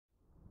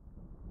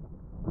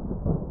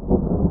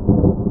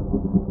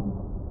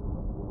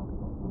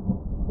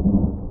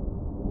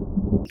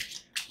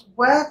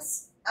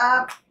What's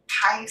up,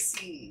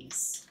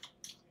 Pisces?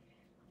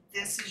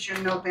 This is your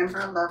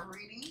November love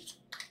reading.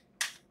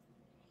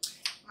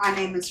 My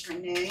name is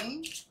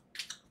Renee.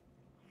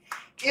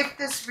 If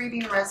this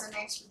reading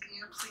resonates with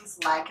you, please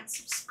like and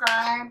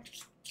subscribe.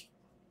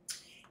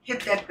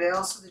 Hit that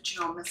bell so that you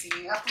don't miss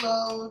any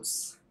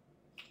uploads.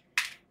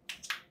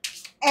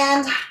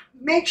 And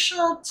make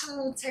sure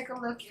to take a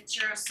look at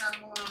your sun,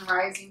 moon, and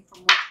rising for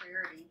more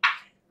clarity.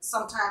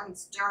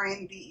 Sometimes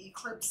during the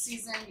eclipse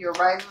season, your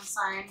rising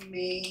sign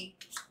may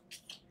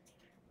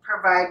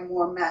provide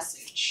more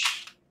message.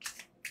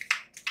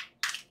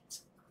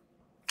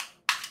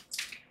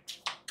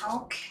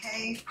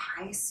 Okay,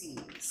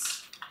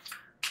 Pisces.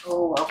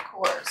 Oh, of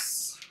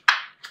course.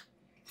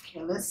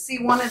 Okay, let's see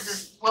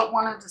what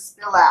wanted to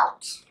spill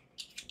out.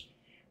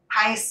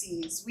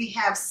 Pisces, we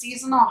have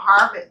seasonal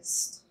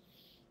harvest.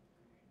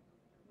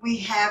 We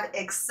have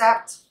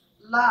accept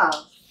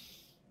love.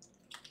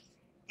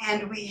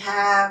 And we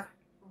have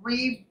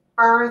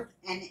rebirth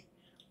and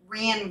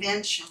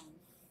reinvention.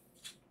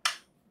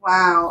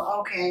 Wow,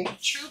 okay.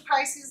 True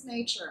Pisces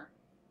nature.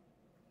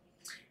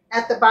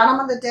 At the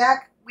bottom of the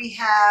deck, we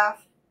have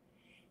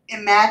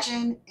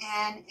imagine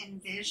and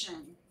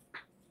envision.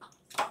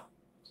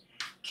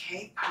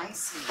 Okay,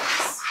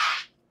 Pisces.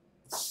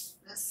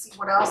 Let's see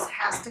what else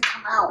has to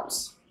come out.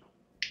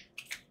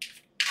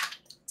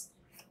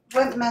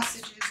 What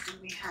messages do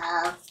we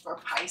have for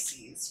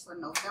Pisces for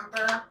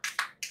November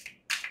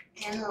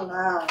in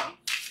love?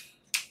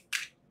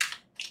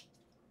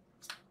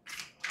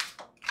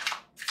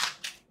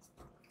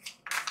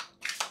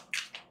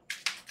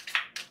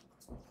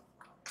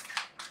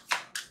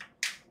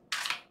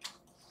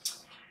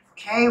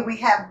 Okay, we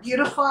have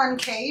beautiful and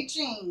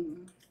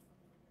caging.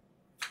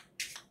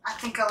 I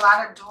think a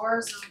lot of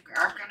doors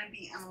are going to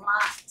be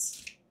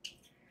unlocked.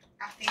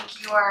 I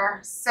think you are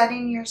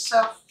setting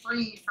yourself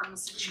free from a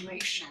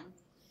situation.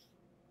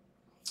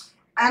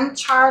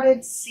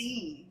 Uncharted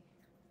sea.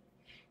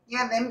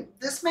 Yeah, then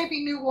this may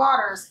be new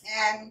waters.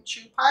 And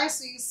true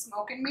Pisces,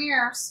 smoke and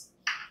mirrors.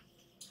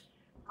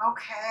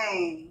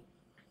 Okay.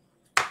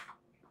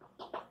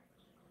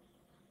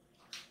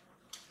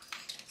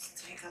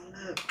 Let's take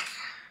a look.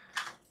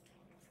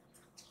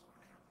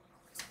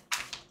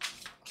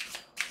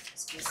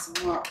 Let's get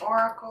some more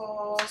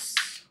oracles.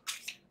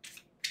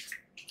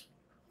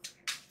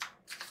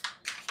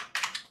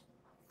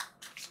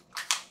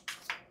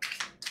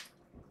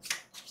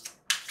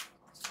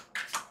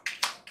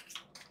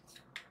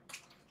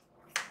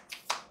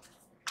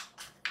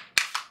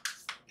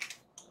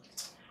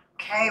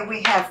 Okay,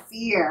 we have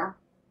fear.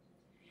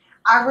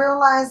 I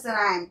realize that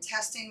I am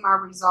testing my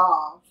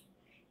resolve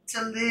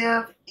to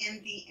live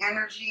in the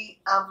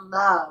energy of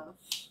love.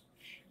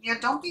 Yeah,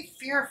 don't be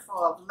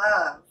fearful of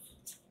love,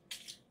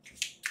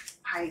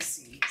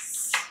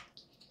 Pisces.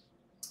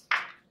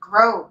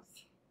 Growth.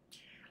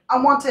 I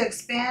want to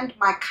expand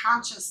my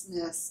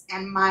consciousness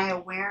and my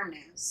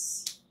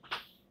awareness.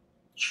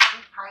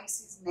 True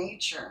Pisces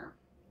nature.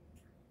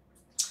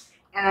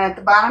 And at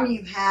the bottom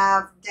you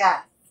have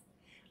death.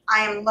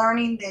 I am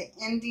learning that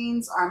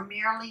endings are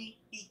merely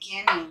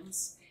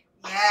beginnings.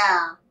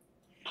 Yeah.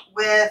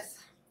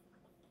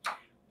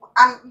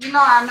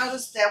 I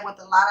noticed that with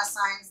a lot of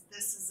signs,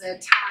 this is a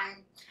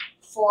time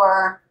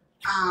for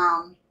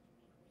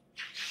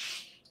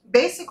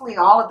basically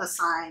all of the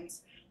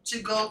signs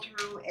to go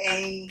through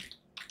a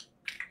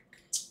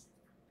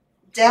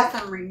death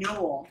and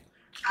renewal.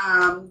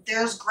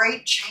 There's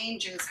great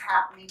changes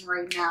happening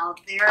right now.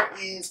 There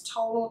is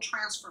total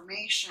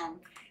transformation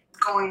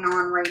going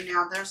on right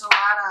now. There's a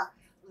lot of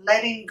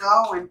letting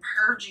go and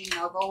purging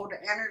of old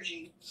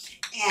energy.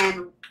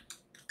 And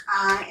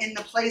in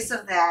the place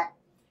of that,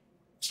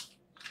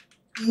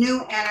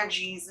 new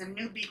energies and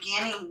new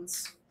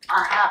beginnings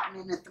are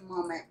happening at the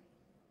moment.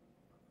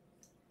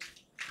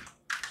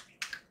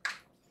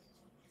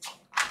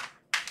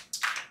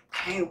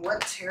 Okay, what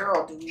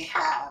tarot do we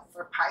have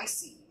for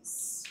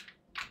Pisces?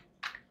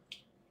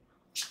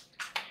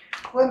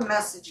 What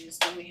messages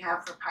do we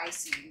have for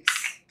Pisces?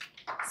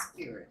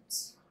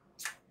 Spirits.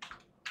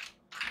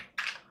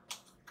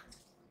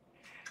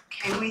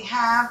 Okay, we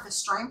have the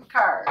Strength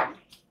card.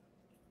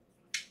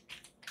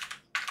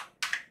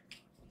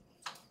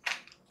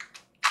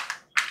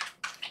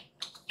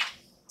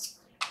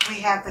 We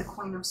have the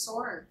Queen of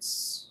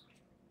Swords.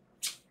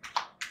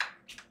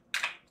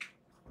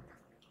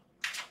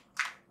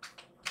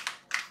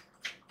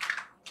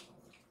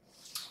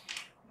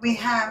 We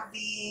have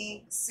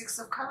the Six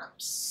of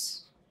Cups.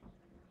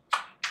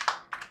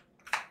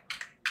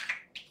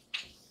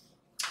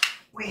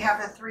 We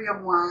have the Three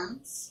of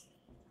Wands.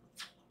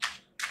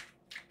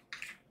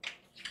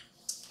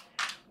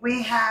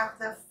 We have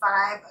the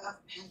Five of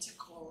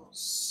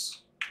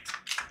Pentacles.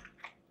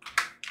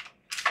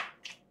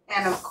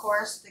 And of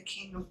course, the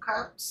King of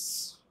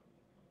Cups.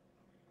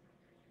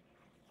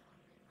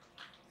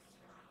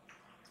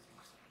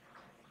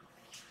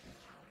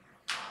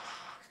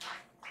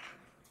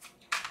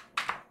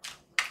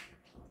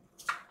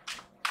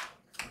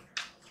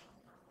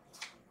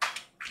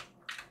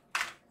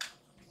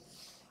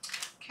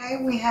 Okay,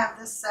 we have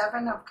the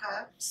Seven of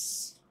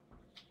Cups.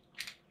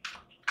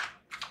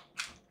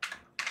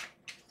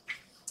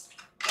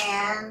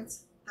 And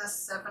the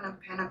Seven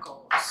of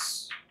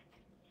Pentacles.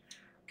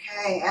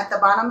 Okay, at the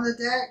bottom of the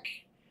deck,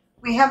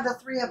 we have the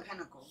Three of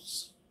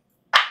Pentacles.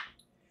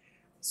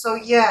 So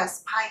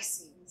yes,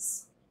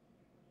 Pisces.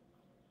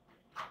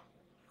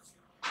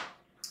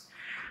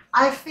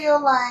 I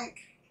feel like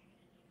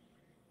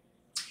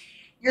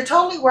you're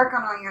totally working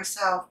on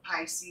yourself,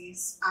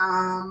 Pisces.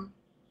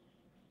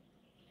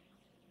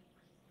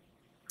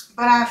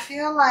 But I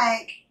feel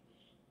like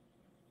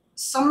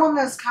someone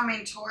that's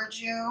coming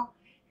towards you,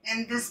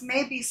 and this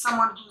may be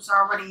someone who's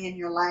already in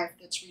your life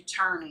that's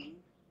returning.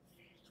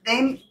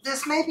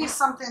 This may be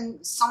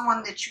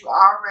someone that you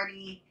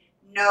already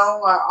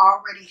know or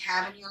already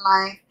have in your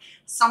life.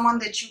 Someone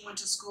that you went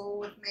to school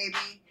with,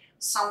 maybe.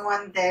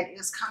 Someone that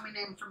is coming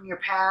in from your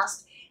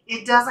past.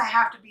 It doesn't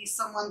have to be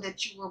someone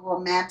that you were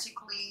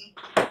romantically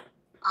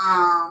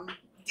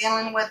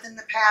dealing with in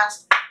the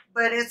past,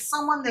 but it's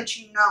someone that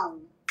you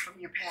know from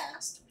your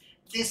past.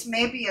 This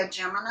may be a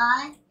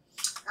Gemini.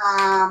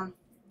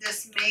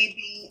 This may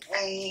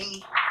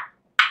be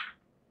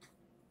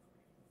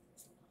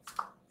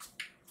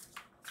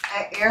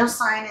an air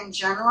sign in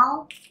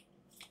general.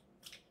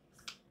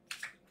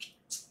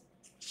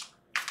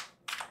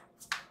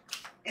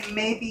 It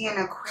may be an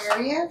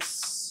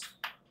Aquarius.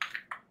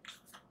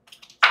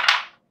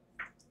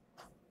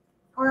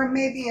 Or it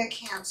may be a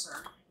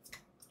Cancer.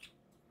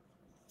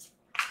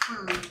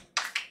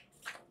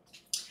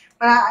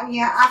 But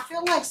yeah, I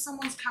feel like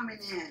someone's coming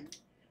in.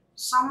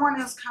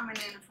 Someone is coming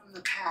in from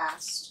the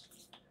past,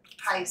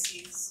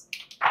 Pisces.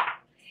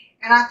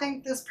 And I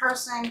think this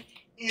person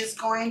is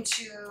going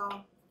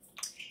to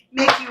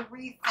make you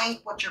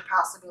rethink what your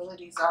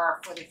possibilities are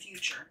for the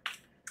future.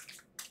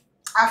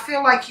 I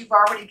feel like you've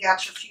already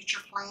got your future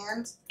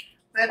plans,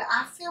 but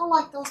I feel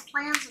like those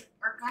plans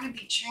are going to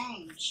be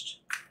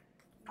changed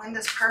when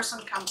this person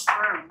comes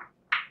through.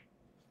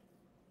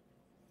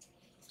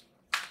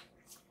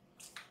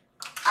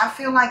 I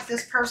feel like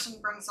this person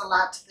brings a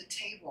lot to the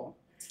table.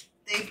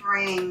 They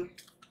bring,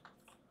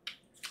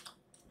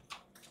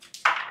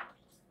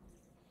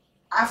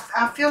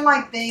 I feel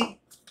like they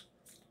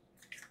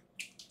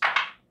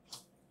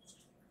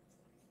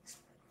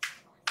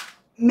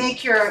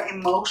make your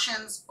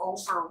emotions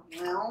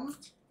overwhelmed.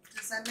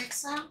 Does that make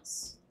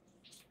sense?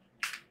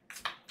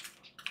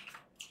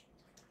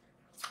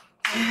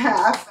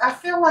 I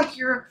feel like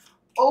you're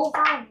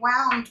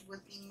overwhelmed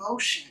with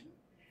emotion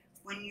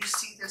when you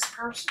see this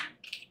person.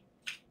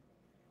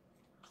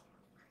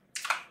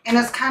 And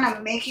it's kind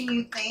of making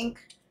you think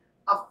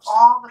of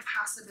all the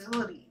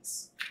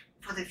possibilities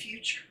for the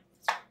future.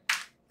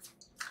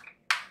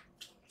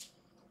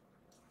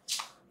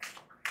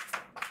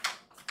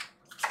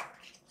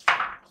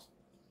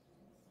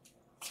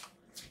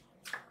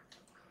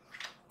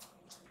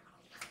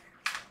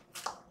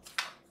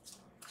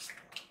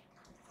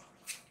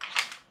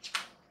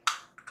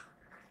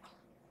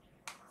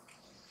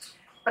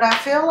 But I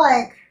feel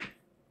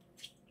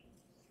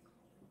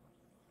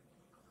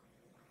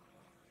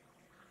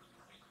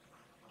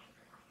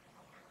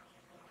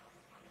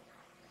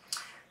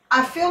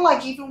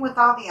like even with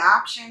all the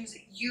options,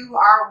 you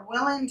are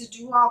willing to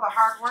do all the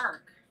hard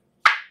work.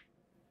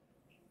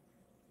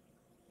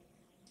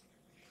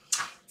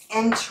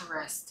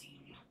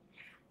 Interesting.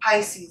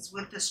 Pisces,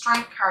 with the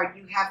Strength card,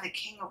 you have the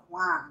King of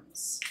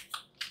Wands.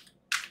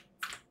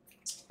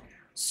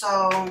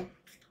 So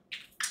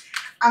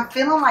I'm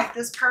feeling like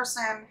this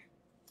person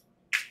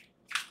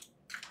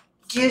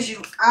gives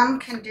you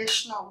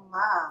unconditional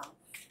love.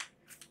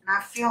 And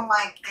I feel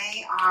like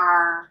they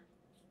are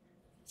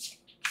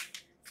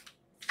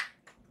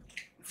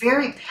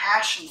very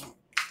passionate.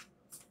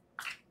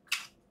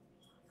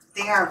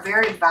 They are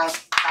very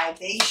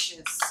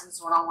vivacious is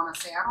what I want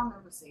to say. I don't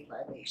ever say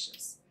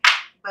vivacious.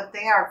 But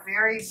they are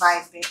very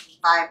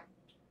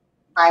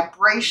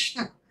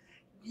vibration.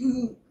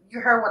 You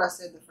heard what I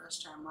said the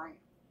first time, right?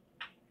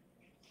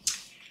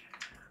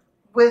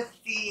 With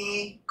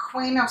the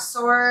Queen of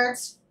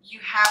Swords, you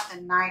have the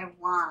Knight of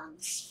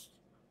Wands.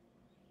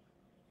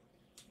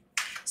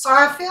 So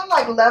I feel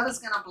like love is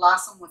going to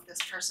blossom with this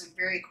person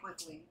very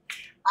quickly.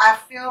 I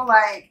feel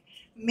like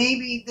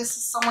maybe this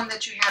is someone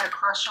that you had a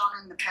crush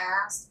on in the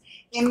past.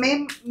 It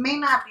may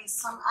not be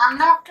I'm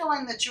not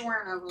feeling that you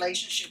were in a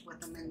relationship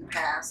with them in the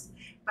past,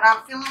 but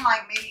I'm feeling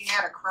like maybe you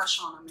had a crush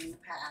on them in the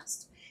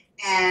past.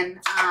 And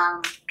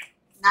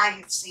now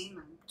you've seen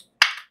them.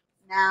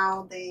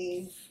 Now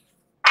they've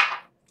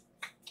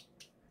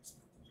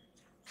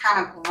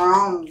kind of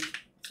grown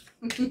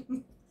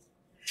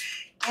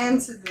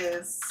into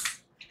this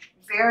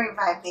very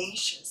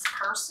vivacious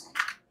person.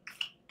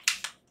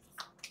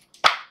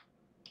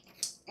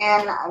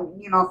 And,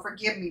 you know,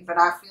 forgive me, but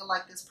I feel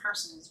like this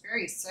person is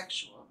very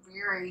sexual,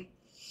 very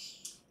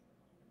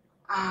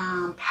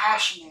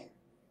passionate.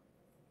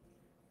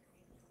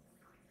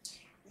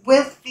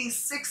 With the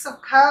Six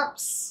of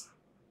Cups,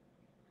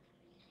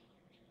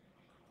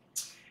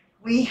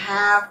 we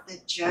have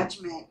the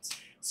Judgment.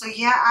 So,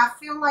 yeah, I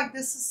feel like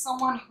this is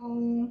someone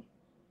who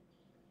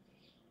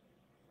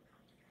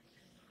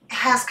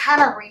has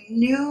kind of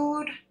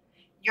renewed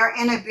your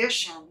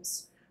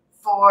inhibitions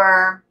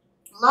for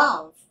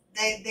love.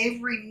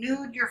 They've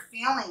renewed your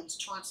feelings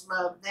towards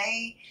love.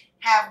 They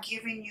have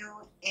given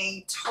you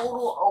a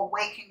total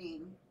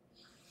awakening.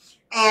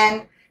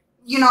 And,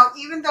 you know,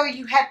 even though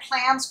you had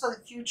plans for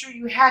the future,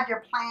 you had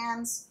your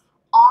plans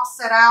all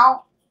set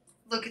out,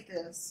 look at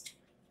this.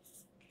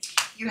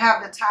 You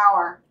have the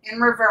Tower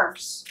in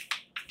reverse.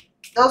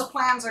 Those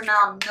plans are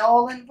now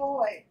null and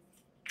void.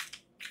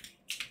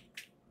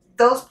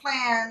 Those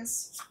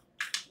plans,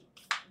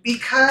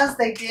 because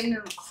they didn't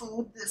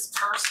include this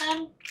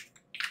person,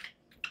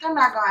 they're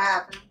not going to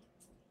happen.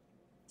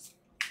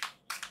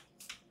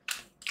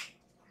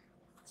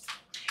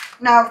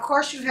 Now, of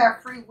course, you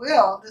have free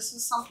will. This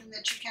is something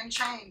that you can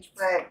change,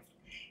 but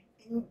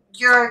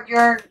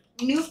your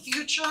new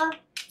future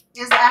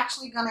is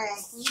actually going to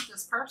include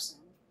this person.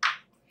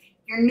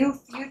 Your new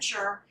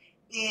future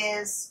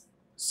is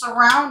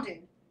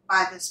surrounded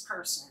by this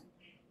person.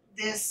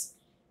 This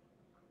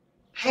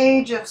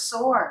Page of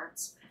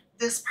Swords.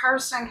 This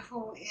person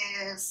who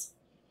is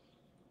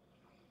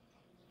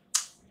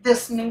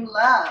this new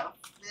love.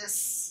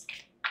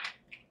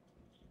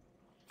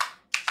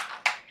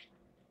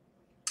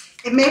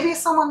 It may be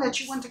someone that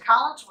you went to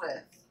college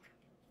with.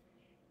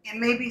 It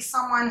may be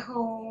someone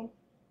who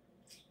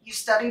you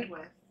studied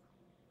with.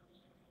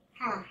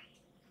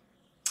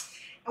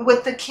 And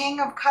with the King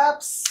of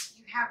Cups,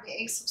 you have the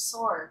Ace of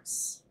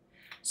Swords.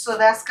 So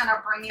that's going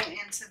to bring you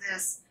into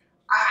this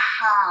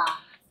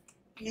aha,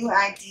 new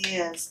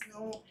ideas,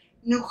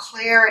 new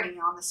clarity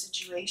on the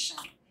situation.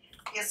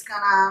 It's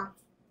going to,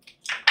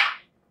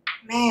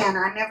 man,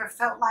 I never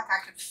felt like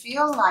I could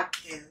feel like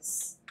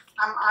this.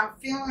 I'm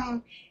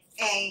feeling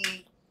a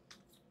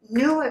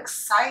new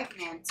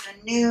excitement,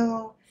 a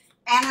new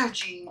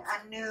energy,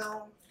 a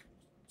new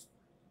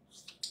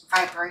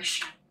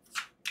vibration.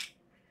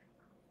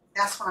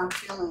 That's what I'm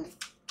feeling.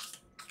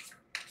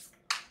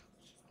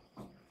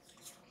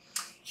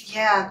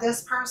 Yeah,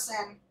 this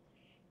person,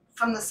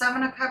 from the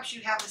Seven of Cups,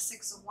 you have the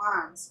Six of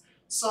Wands.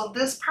 So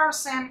this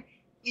person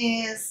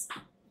is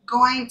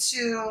going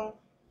to,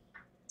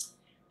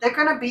 they're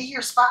going to be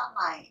your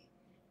spotlight.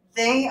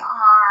 They're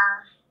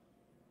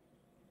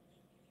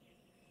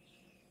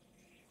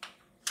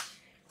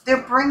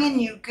bringing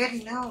you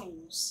good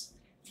news.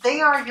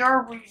 They are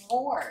your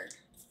reward.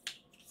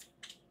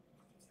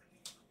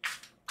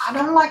 I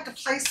don't like to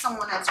place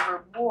someone as a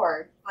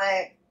reward,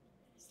 but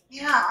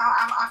yeah,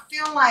 I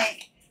feel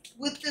like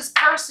with this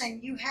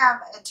person, you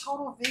have a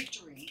total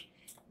victory.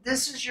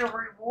 This is your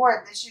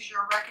reward. This is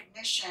your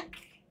recognition.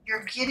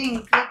 You're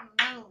getting good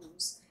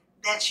news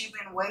that you've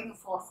been waiting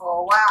for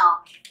a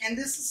while. And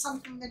this is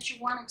something that you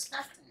weren't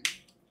expecting.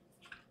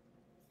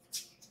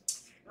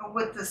 And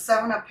with the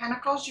Seven of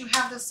Pentacles, you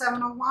have the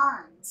Seven of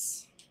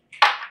Wands.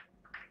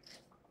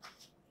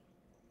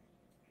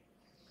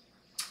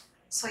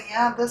 So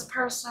yeah, this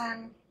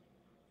person,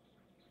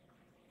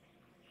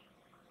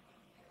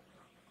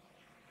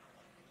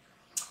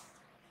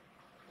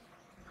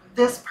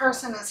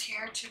 is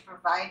here to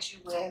provide you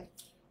with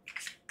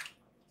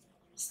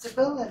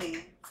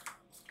stability,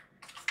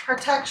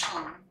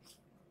 protection.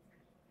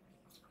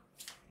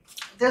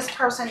 This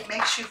person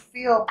makes you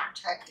feel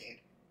protected.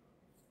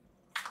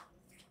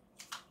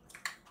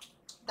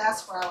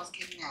 That's what I was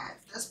getting at.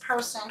 This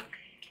person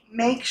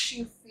makes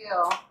you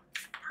feel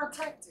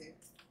protected.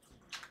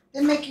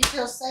 They make you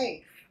feel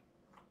safe.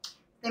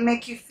 They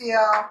make you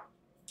feel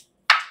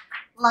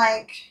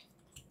like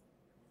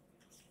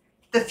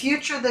the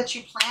future that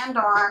you planned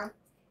on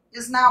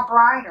is now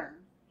brighter.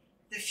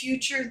 The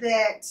future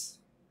that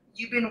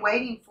you've been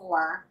waiting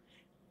for,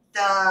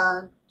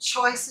 the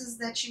choices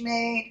that you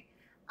made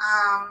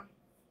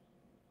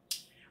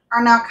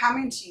are now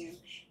coming to you.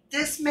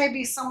 This may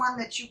be someone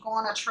that you go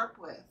on a trip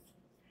with.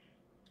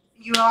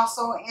 You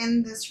also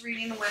end this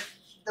reading with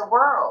the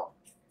World.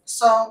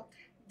 So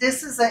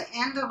this is the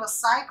end of a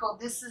cycle.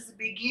 This is the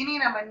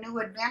beginning of a new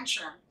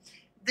adventure.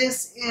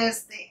 This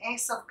is the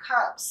Ace of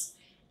Cups.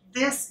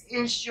 This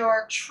is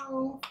your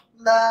true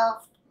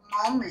love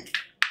moment.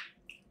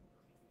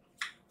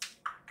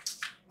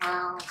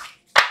 Wow.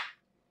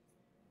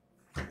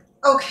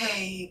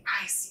 Okay,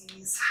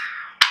 Pisces.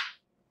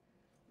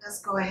 Let's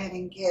go ahead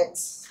and get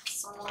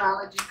some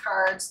Numerology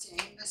cards to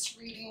end this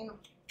reading.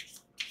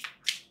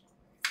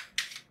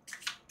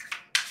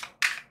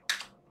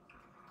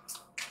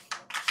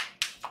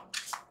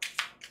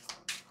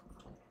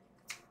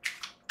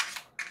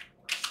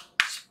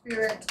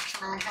 Spirit,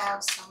 can I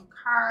have some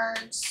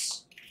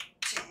cards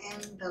to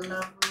end the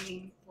love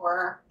reading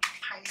for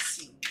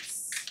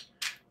Pisces?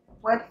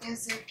 What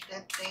is it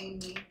that they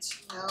need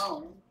to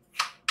know?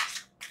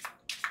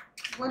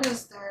 What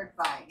is their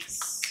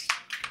advice?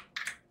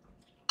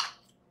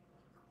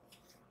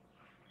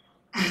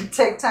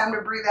 Take time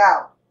to breathe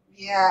out.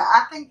 Yeah,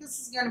 I think this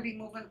is going to be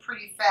moving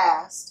pretty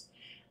fast.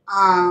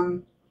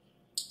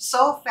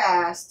 So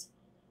fast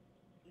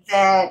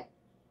that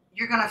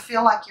you're going to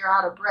feel like you're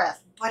out of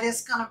breath, but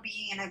it's going to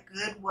be in a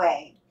good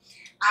way.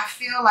 I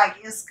feel like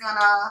it's going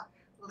to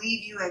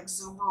leave you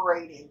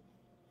exuberated.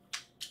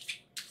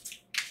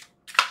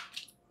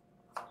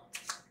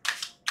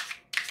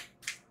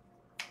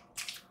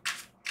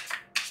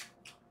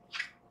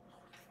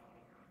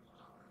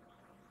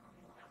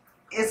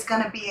 It's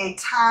going to be a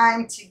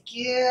time to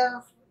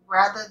give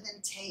rather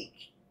than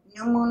take.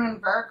 New moon in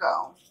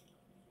Virgo.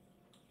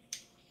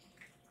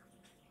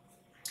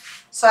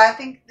 So I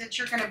think that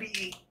you're going to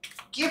be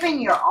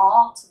giving your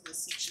all to this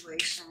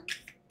situation.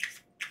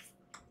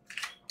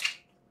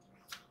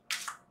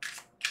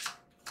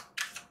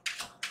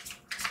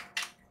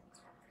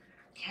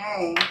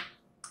 Okay.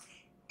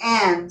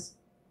 And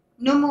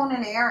new moon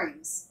in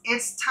Aries.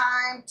 It's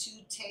time to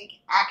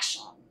take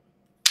action.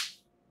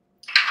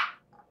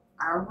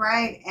 All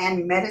right.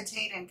 And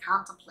meditate and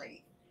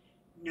contemplate.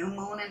 New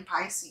moon in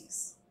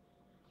Pisces.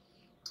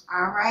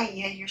 All right.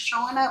 Yeah, you're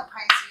showing up,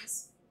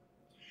 Pisces.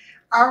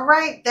 All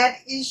right. That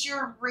is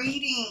your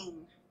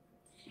reading.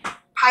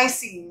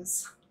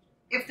 Pisces,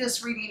 if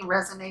this reading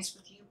resonates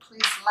with you,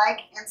 please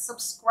like and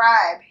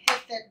subscribe. Hit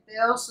that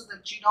bell so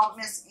that you don't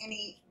miss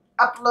any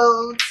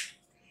uploads.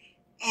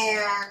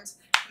 And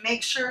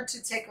make sure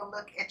to take a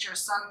look at your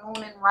sun,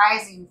 moon, and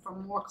rising for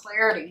more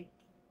clarity.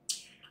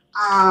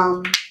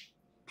 All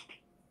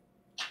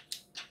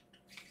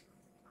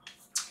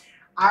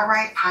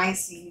right,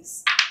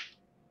 Pisces.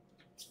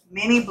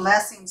 Many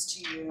blessings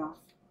to you.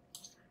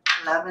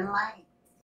 Love and light.